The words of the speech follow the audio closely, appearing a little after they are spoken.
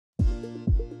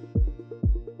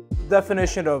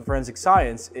definition of forensic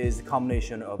science is the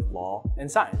combination of law and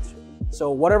science.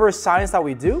 So whatever science that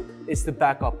we do is to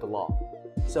back up the law.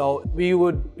 So we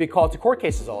would be called to court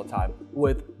cases all the time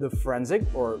with the forensic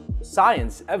or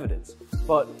science evidence,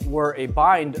 but we're a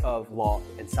bind of law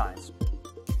and science.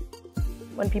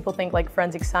 When people think like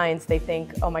forensic science, they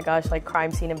think, oh my gosh, like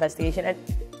crime scene investigation. And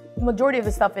the majority of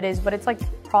the stuff it is, but it's like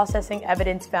processing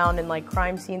evidence found in like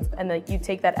crime scenes, and then you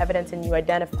take that evidence and you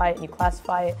identify it and you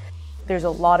classify it. There's a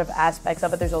lot of aspects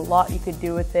of it. There's a lot you could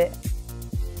do with it.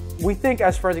 We think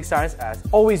as forensic science as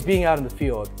always being out in the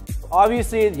field.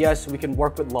 Obviously, yes, we can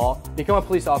work with law, become a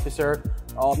police officer.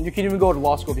 You can even go to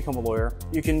law school, become a lawyer.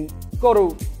 You can go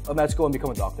to a med school and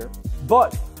become a doctor.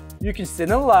 But you can sit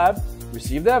in a lab,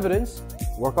 receive the evidence,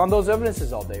 work on those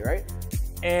evidences all day, right?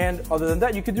 And other than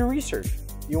that, you could do research.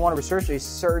 You want to research a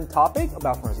certain topic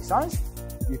about forensic science,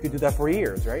 you could do that for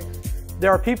years, right?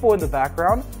 There are people in the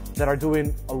background that are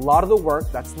doing a lot of the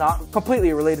work that's not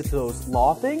completely related to those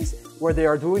law things, where they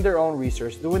are doing their own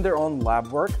research, doing their own lab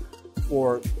work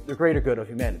for the greater good of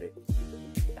humanity.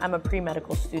 I'm a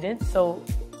pre-medical student, so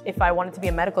if I wanted to be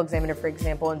a medical examiner, for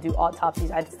example, and do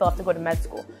autopsies, I'd still have to go to med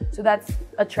school. So that's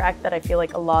a track that I feel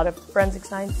like a lot of forensic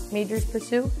science majors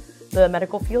pursue, the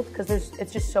medical field, because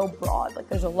it's just so broad. Like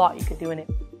there's a lot you could do in it.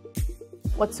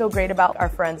 What's so great about our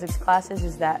forensics classes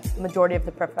is that the majority of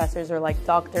the professors are like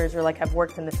doctors or like have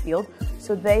worked in the field,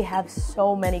 so they have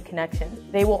so many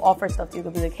connections. They will offer stuff to you.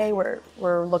 They'll be like, hey,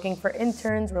 we're looking for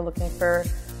interns, we're looking for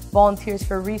volunteers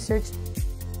for research.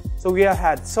 So we have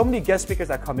had so many guest speakers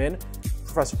that come in.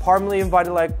 Professor Parmalee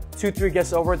invited like 2-3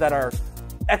 guests over that are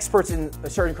experts in a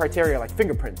certain criteria like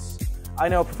fingerprints. I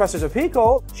know Professor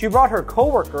Zapico, she brought her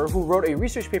coworker who wrote a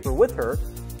research paper with her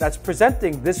that's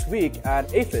presenting this week at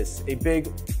AFIS, a big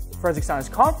forensic science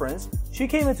conference. She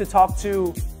came in to talk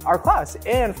to our class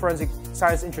and forensic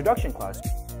science introduction class.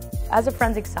 As a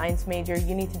forensic science major,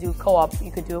 you need to do co-op.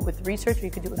 You could do it with research, or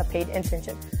you could do it with a paid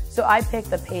internship. So I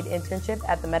picked the paid internship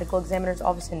at the medical examiner's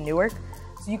office in Newark.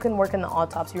 So you can work in the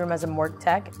autopsy room as a morgue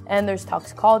tech. And there's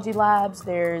toxicology labs,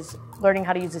 there's learning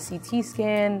how to use a CT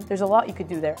scan. There's a lot you could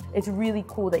do there. It's really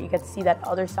cool that you get to see that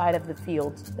other side of the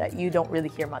field that you don't really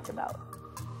hear much about.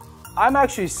 I'm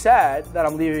actually sad that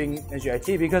I'm leaving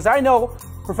NJIT because I know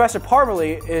Professor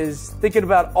Parmalee is thinking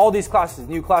about all these classes,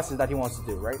 new classes that he wants to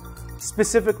do, right?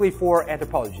 Specifically for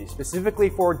anthropology, specifically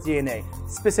for DNA,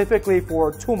 specifically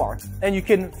for tumor. And you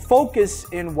can focus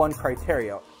in one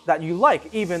criteria that you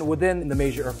like, even within the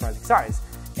major of forensic science.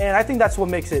 And I think that's what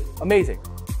makes it amazing.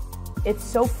 It's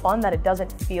so fun that it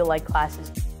doesn't feel like classes.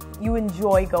 You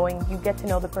enjoy going, you get to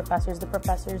know the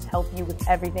professors help you with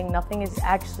everything. Nothing is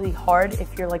actually hard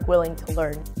if you're like willing to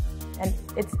learn. And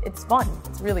it's fun,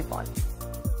 it's really fun.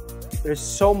 There's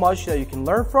so much that you can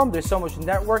learn from, there's so much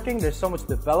networking, there's so much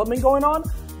development going on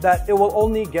that it will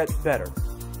only get better.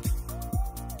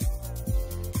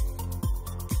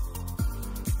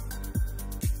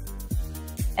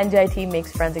 NJIT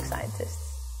makes forensic scientists.